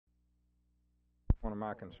One of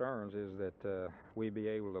my concerns is that we be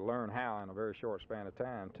able to learn how in a very short span of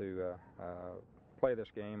time to play this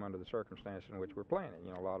game under the circumstances in which we're playing it.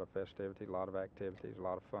 You know, a lot of festivity, a lot of activities, a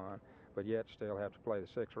lot of fun, but yet still have to play the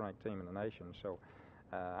sixth-ranked team in the nation. So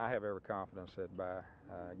I have every confidence that by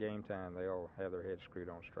game time they'll have their heads screwed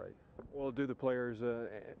on straight. Well, do the players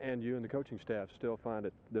and you and the coaching staff still find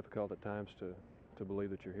it difficult at times to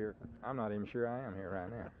believe that you're here? I'm not even sure I am here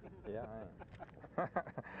right now. Yeah, I am.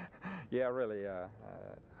 Yeah, really.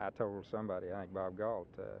 I told somebody, I think Bob Galt,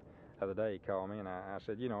 the other day, he called me, and I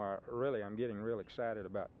said, you know, I'm getting real excited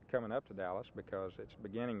about coming up to Dallas because it's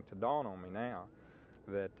beginning to dawn on me now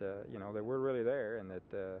that, you know, that we're really there and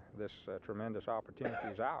that this tremendous opportunity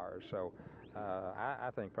is ours. So I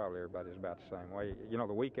think probably everybody's about the same way. You know,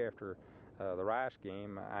 the week after the Rice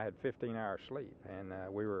game, I had 15 hours sleep,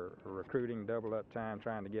 and we were recruiting double-up time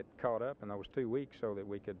trying to get caught up in those 2 weeks so that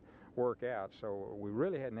we could work out. So we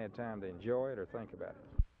really hadn't had time to enjoy it or think about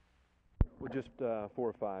it. With just 4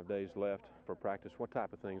 or 5 days left for practice, what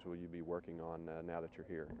type of things will you be working on now that you're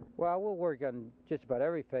here? Well, we'll work on just about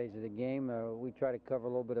every phase of the game. We try to cover a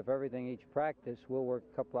little bit of everything each practice. We'll work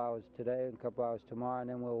a couple hours today and a couple hours tomorrow, and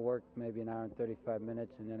then we'll work maybe an hour and 35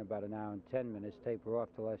 minutes and then about an hour and 10 minutes, taper off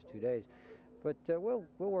the last 2 days. But we'll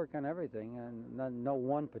work on everything and no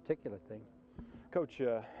one particular thing. Coach,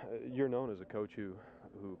 you're known as a coach who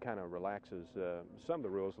kind of relaxes some of the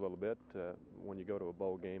rules a little bit when you go to a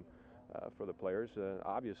bowl game. For the players,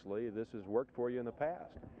 obviously this has worked for you in the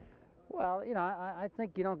past. Well, you know, I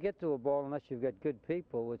think you don't get to a bowl unless you've got good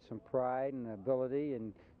people with some pride and ability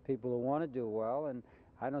and people who want to do well, and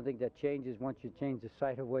I don't think that changes once you change the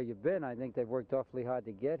site of where you've been. I think they've worked awfully hard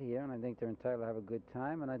to get here, and I think they're entitled to have a good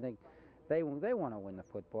time, and I think they want to win the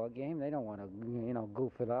football game. They don't want to, you know,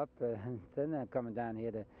 goof it up. They're not coming down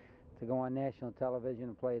here to go on national television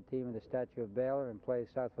and play a team in the Statue of Baylor and play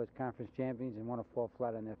Southwest Conference champions and want to fall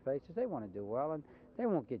flat on their faces. They want to do well, and they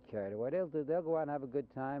won't get carried away. They'll go out and have a good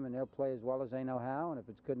time, and they'll play as well as they know how, and if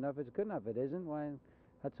it's good enough, it's good enough. If it isn't, well,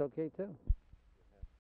 that's okay too.